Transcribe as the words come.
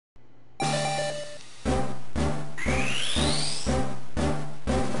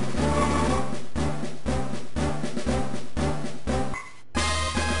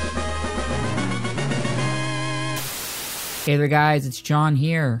Hey there guys, it's John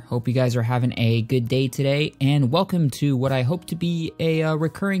here. Hope you guys are having a good day today, and welcome to what I hope to be a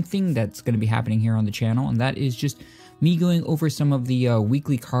recurring thing that's going to be happening here on the channel, and that is just me going over some of the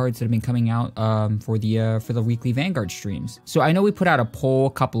weekly cards that have been coming out for the weekly Vanguard streams. So I know we put out a poll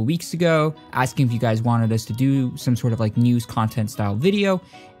a couple of weeks ago asking if you guys wanted us to do some sort of like news content style video,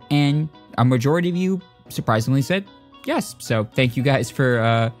 and a majority of you surprisingly said yes. So thank you guys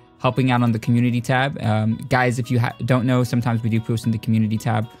for helping out on the community tab. Guys, if you don't know, sometimes we do post in the community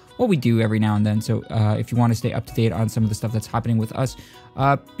tab. Well, we do every now and then. So if you want to stay up to date on some of the stuff that's happening with us,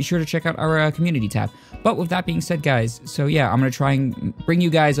 be sure to check out our community tab. But with that being said, guys, so yeah, I'm going to try and bring you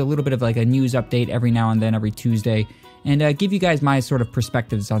guys a little bit of like a news update every now and then, every Tuesday, and give you guys my sort of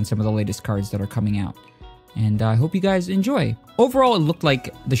perspectives on some of the latest cards that are coming out. And I hope you guys enjoy. Overall, it looked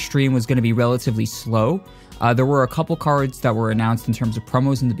like the stream was going to be relatively slow. There were a couple cards that were announced in terms of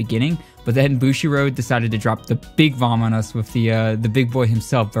promos in the beginning, but then Bushiroad decided to drop the big bomb on us with the big boy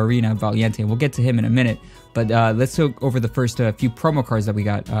himself, Vairina, Valiente. We'll get to him in a minute, but let's go over the first few promo cards that we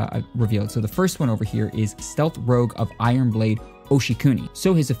got revealed. So the first one over here is Stealth Rogue of Iron Blade Oshikuni.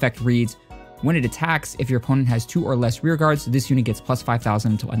 So his effect reads, when it attacks, if your opponent has 2 or less rear guards, this unit gets plus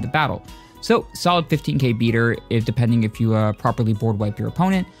 5,000 until end of battle. So solid 15k beater, depending if you properly board wipe your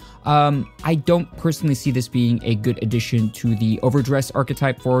opponent. I don't personally see this being a good addition to the Overdress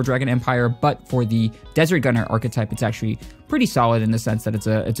archetype for Dragon Empire, but for the Desert Gunner archetype, it's actually pretty solid in the sense that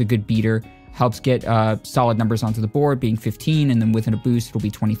it's a good beater. Helps get solid numbers onto the board, being 15, and then within a boost, it'll be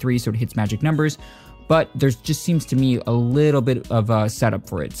 23, so it hits magic numbers. But there just seems to me a little bit of a setup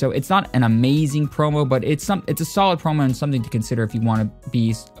for it. So it's not an amazing promo, but it's a solid promo and something to consider if you want to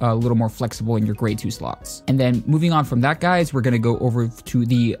be a little more flexible in your grade 2 slots. And then moving on from that, guys, we're going to go over to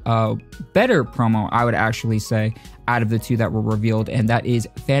the better promo, I would actually say, out of the two that were revealed, and that is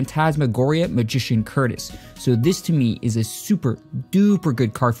Phantasmagoria Magician Curtis. So this to me is a super duper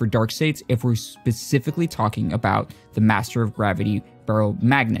good card for Dark States if we're specifically talking about the Master of Gravity Barrow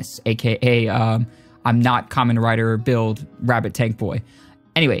Magnus, aka I'm not Common Rider build Rabbit Tank Boy.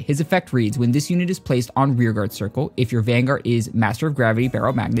 Anyway, his effect reads, when this unit is placed on rearguard circle, if your Vanguard is Master of Gravity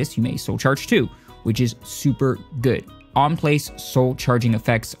Barrow Magnus, you may soul charge 2, which is super good. On place soul charging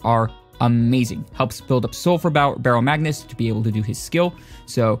effects are amazing. Helps build up soul for Barrow Magnus to be able to do his skill.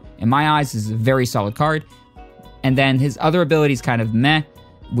 So in my eyes, this is a very solid card. And then his other ability is kind of meh,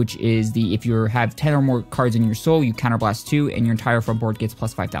 which is if you have 10 or more cards in your soul, you counterblast 2, and your entire front board gets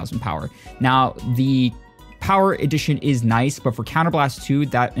plus 5,000 power. Now, the power edition is nice, but for counterblast 2,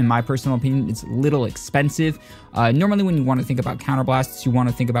 that, in my personal opinion, is a little expensive. Normally, when you want to think about counterblasts, you want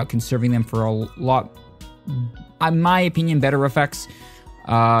to think about conserving them for a lot, in my opinion, better effects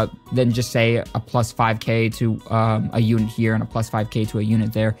than just say a plus 5k to a unit here and a plus 5k to a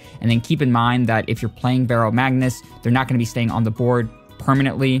unit there. And then keep in mind that if you're playing Barrow Magnus, they're not going to be staying on the board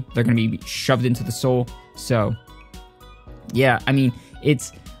permanently. They're going to be shoved into the soul. So yeah, I mean,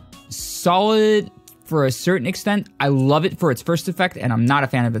 it's solid for a certain extent. I love it for its first effect, and I'm not a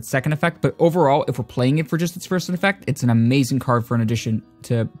fan of its second effect, but overall, if we're playing it for just its first effect, it's an amazing card for an addition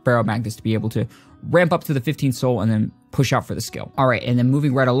to Barrow Magnus to be able to ramp up to the 15 soul and then push out for the skill. All right, and then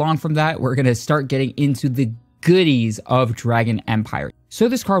moving right along from that, we're going to start getting into the goodies of Dragon Empire. So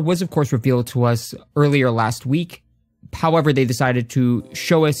this card was, of course, revealed to us earlier last week. However, they decided to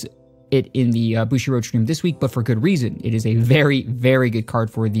show us it in the Bushiroad stream this week, but for good reason. It is a very, very good card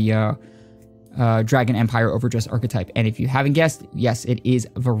for the Dragon Empire Overdress archetype. And if you haven't guessed, yes, it is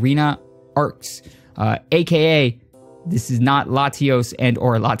Vairina Arcs, aka this is not Latios and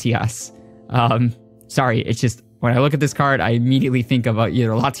or Latias. Sorry, it's just when I look at this card, I immediately think of either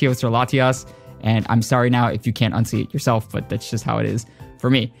Latios or Latias, and I'm sorry now if you can't unsee it yourself, but that's just how it is for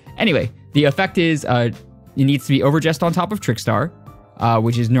me. Anyway, the effect is it needs to be Overdressed on top of Trickstar,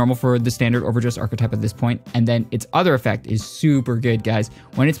 which is normal for the standard Overdress archetype at this point. And then its other effect is super good, guys.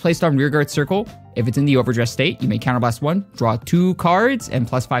 When it's placed on rearguard circle, if it's in the Overdress state, you may counterblast 1, draw 2 cards, and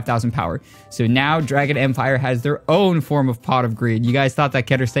plus 5,000 power. So now Dragon Empire has their own form of Pot of Greed. You guys thought that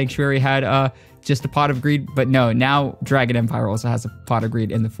Keter Sanctuary had just a Pot of Greed, but no, now Dragon Empire also has a Pot of Greed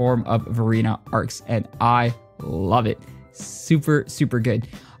in the form of Vairina Arcs, and I love it. Super, super good.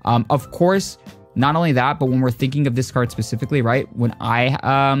 Of course, not only that, but when we're thinking of this card specifically, right, when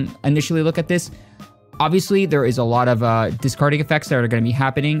I initially look at this, obviously there is a lot of discarding effects that are going to be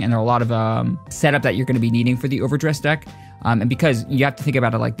happening, and there are a lot of setup that you're going to be needing for the Overdress deck. And because you have to think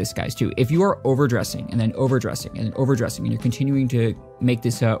about it like this, guys, too. If you are overdressing and then overdressing and then overdressing, and you're continuing to make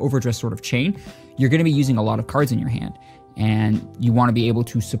this overdress sort of chain, you're going to be using a lot of cards in your hand. And you want to be able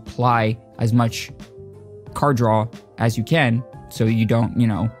to supply as much card draw as you can so you don't, you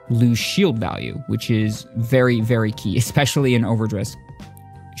know, lose shield value, which is very, very key, especially in overdress.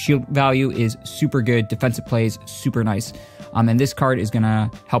 Shield value is super good. Defensive plays, super nice. And this card is going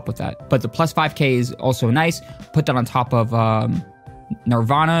to help with that. But the plus 5k is also nice. Put that on top of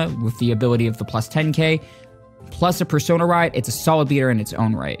Nirvana with the ability of the plus 10k. Plus a Persona Ride. It's a solid beater in its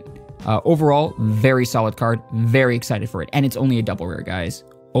own right. Overall, very solid card. Very excited for it. And it's only a double rare, guys.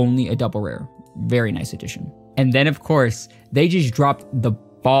 Only a double rare. Very nice addition. And then, of course, they just dropped the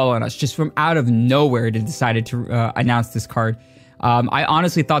ball on us just from out of nowhere to decided to announce this card. I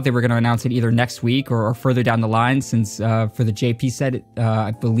honestly thought they were going to announce it either next week or further down the line, since for the JP set,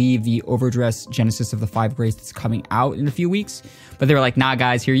 I believe the Overdress Genesis of the 5 Grades is coming out in a few weeks. But they were like, nah,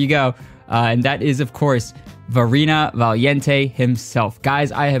 guys, here you go. And that is, of course, Vairina Valiente himself.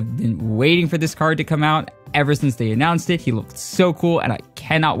 Guys, I have been waiting for this card to come out ever since they announced it. He looked so cool, and I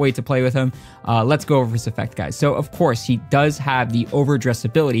cannot wait to play with him. Let's go over his effect, guys. So, of course, he does have the Overdress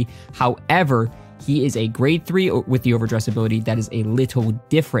ability. However, he is a grade 3 with the Overdress ability that is a little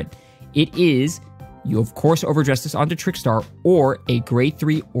different. It is, you of course overdress this onto Trickstar or a grade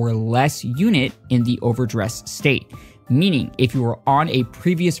 3 or less unit in the overdress state. Meaning, if you were on a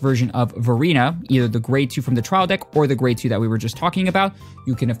previous version of Vairina, either the grade 2 from the trial deck or the grade 2 that we were just talking about,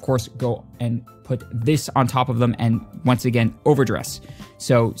 you can of course go and put this on top of them and once again overdress.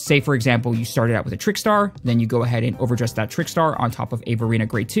 So say for example, you started out with a Trickstar, then you go ahead and overdress that Trickstar on top of a Vairina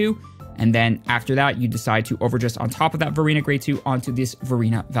grade 2. And then after that, you decide to overdress on top of that Vairina grade 2 onto this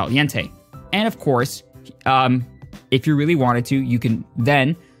Vairina Valiente. And of course, if you really wanted to, you can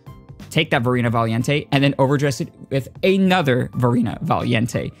then take that Vairina Valiente and then overdress it with another Vairina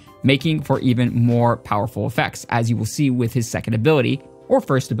Valiente, making for even more powerful effects, as you will see with his second ability, or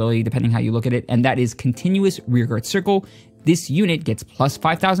first ability, depending how you look at it, and that is Continuous Rearguard Circle. This unit gets plus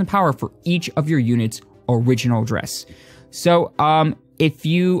 5,000 power for each of your units' original dress. So, if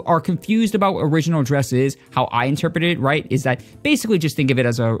you are confused about what original dress is, how I interpret it, right, is that basically just think of it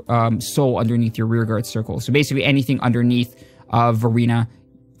as a soul underneath your rearguard circle. So basically anything underneath Vairina,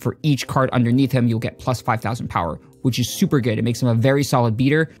 for each card underneath him, you'll get plus 5,000 power, which is super good. It makes him a very solid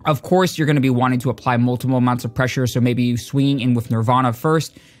beater. Of course, you're going to be wanting to apply multiple amounts of pressure, so maybe swinging in with Nirvana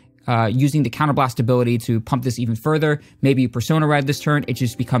first, using the Counterblast ability to pump this even further. Maybe you Persona Ride this turn. It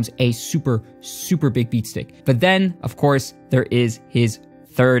just becomes a super, super big beat stick. But then, of course, there is his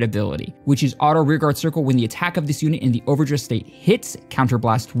third ability, which is Auto Rearguard Circle. When the attack of this unit in the overdress state hits,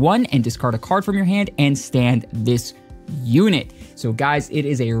 Counterblast 1 and discard a card from your hand and stand this unit. So guys, it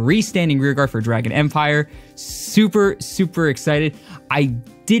is a restanding rearguard for Dragon Empire. Super, super excited. I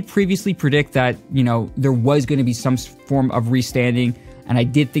did previously predict that, you know, there was going to be some form of restanding. And I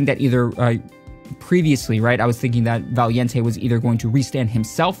did think that either previously, right, I was thinking that Valiente was either going to restand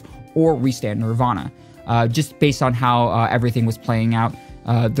himself or restand Nirvana. Just based on how everything was playing out.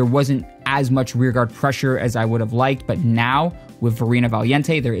 There wasn't as much rearguard pressure as I would have liked, but now with Vairina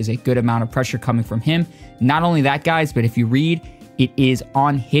Valiente, there is a good amount of pressure coming from him. Not only that, guys, but if you read, it is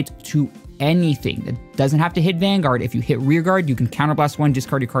on hit to anything. It doesn't have to hit Vanguard. If you hit rearguard, you can Counterblast 1,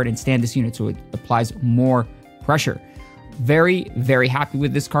 discard your card, and stand this unit, so it applies more pressure. Very, very happy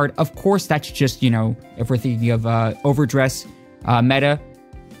with this card. Of course, that's just, you know, if we're thinking of overdress meta,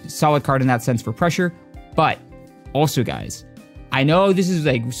 solid card in that sense for pressure. But also, guys, I know this is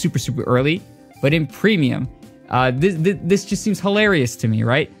like super, super early, but in premium, this just seems hilarious to me,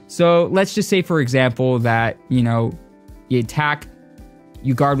 right? So let's just say, for example, that, you know, you attack,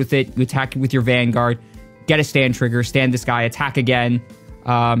 you guard with it, you attack with your Vanguard, get a stand trigger, stand this guy, attack again,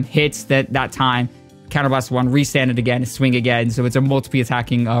 hits that time, Counterblast 1, restand it again, swing again. So it's a multiple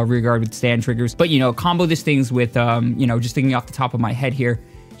attacking rearguard with stand triggers. But, you know, combo these things with, you know, just thinking off the top of my head here,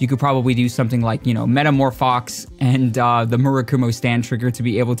 you could probably do something like, you know, Metamorphox and the Murakumo stand trigger to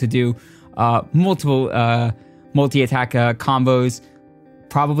be able to do multiple multi-attack combos.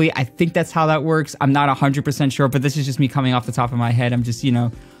 Probably, I think that's how that works. I'm not 100% sure, but this is just me coming off the top of my head. I'm just, you know,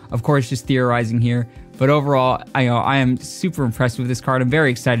 of course, just theorizing here. But overall, I am super impressed with this card. I'm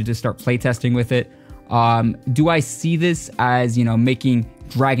very excited to start playtesting with it. Do I see this as, you know, making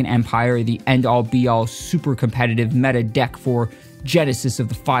Dragon Empire the end-all, be-all, super competitive meta deck for Genesis of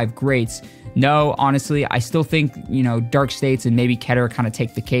the 5 Greats? No, honestly, I still think, you know, Dark States and maybe Keter kind of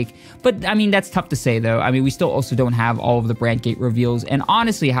take the cake. But, I mean, that's tough to say, though. I mean, we still also don't have all of the Brand Gate reveals. And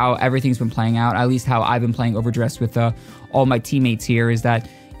honestly, how everything's been playing out, at least how I've been playing Overdress with all my teammates here, is that,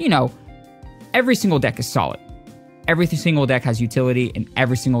 you know, every single deck is solid. Every single deck has utility, and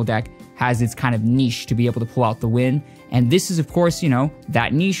every single deck has its kind of niche to be able to pull out the win. And this is, of course, you know,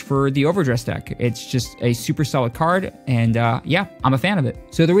 that niche for the Overdress deck. It's just a super solid card, and yeah, I'm a fan of it.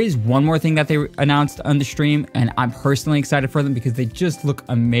 So there is one more thing that they announced on the stream, and I'm personally excited for them because they just look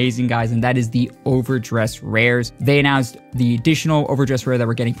amazing, guys, and that is the Overdress rares. They announced the additional Overdress rare that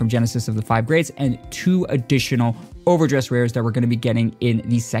we're getting from Genesis of the 5 grades, and 2 additional Overdress rares that we're going to be getting in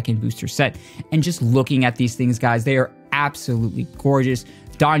the second booster set. And just looking at these things, guys, they are absolutely gorgeous.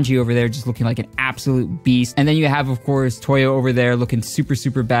 Donji over there just looking like an absolute beast. And then you have, of course, Toyo over there looking super,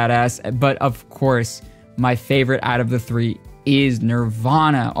 super badass. But of course, my favorite out of the 3 is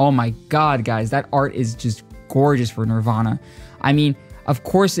Nirvana. Oh my god, guys, that art is just gorgeous for Nirvana. I mean, of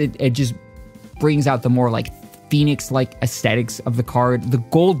course, it just brings out the more like Phoenix-like aesthetics of the card. The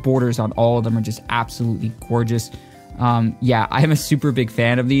gold borders on all of them are just absolutely gorgeous. Yeah, I am a super big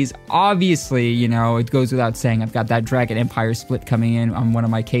fan of these. Obviously, you know, it goes without saying, I've got that Dragon Empire split coming in on one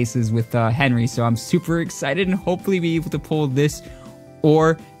of my cases with Henry, so I'm super excited and hopefully be able to pull this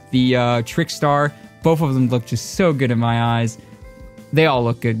or the Trickstar. Both of them look just so good in my eyes. They all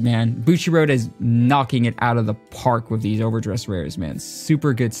look good, man. Bushiroad is knocking it out of the park with these Overdress rares, man.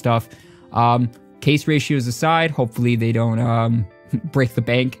 Super good stuff. Case ratios aside, hopefully they don't break the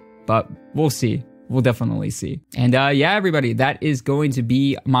bank, but we'll see. We'll definitely see. And yeah, everybody, that is going to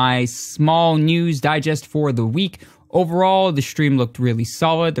be my small news digest for the week. Overall, the stream looked really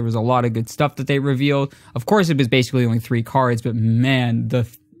solid. There was a lot of good stuff that they revealed. Of course, it was basically only 3 cards, but man, the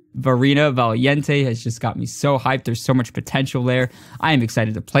Vairina Valiente has just got me so hyped. There's so much potential there. I am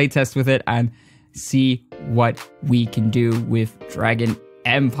excited to playtest with it and see what we can do with Dragon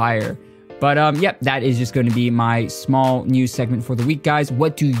Empire. But yep, that is just going to be my small news segment for the week, guys.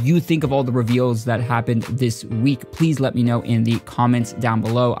 What do you think of all the reveals that happened this week? Please let me know in the comments down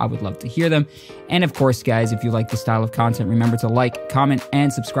below. I would love to hear them. And of course, guys, if you like this style of content, remember to like, comment,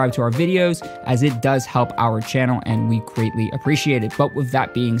 and subscribe to our videos, as it does help our channel and we greatly appreciate it. But with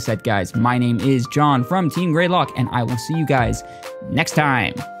that being said, guys, my name is John from Team Gradelock, and I will see you guys next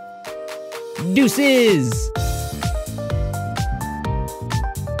time. Deuces!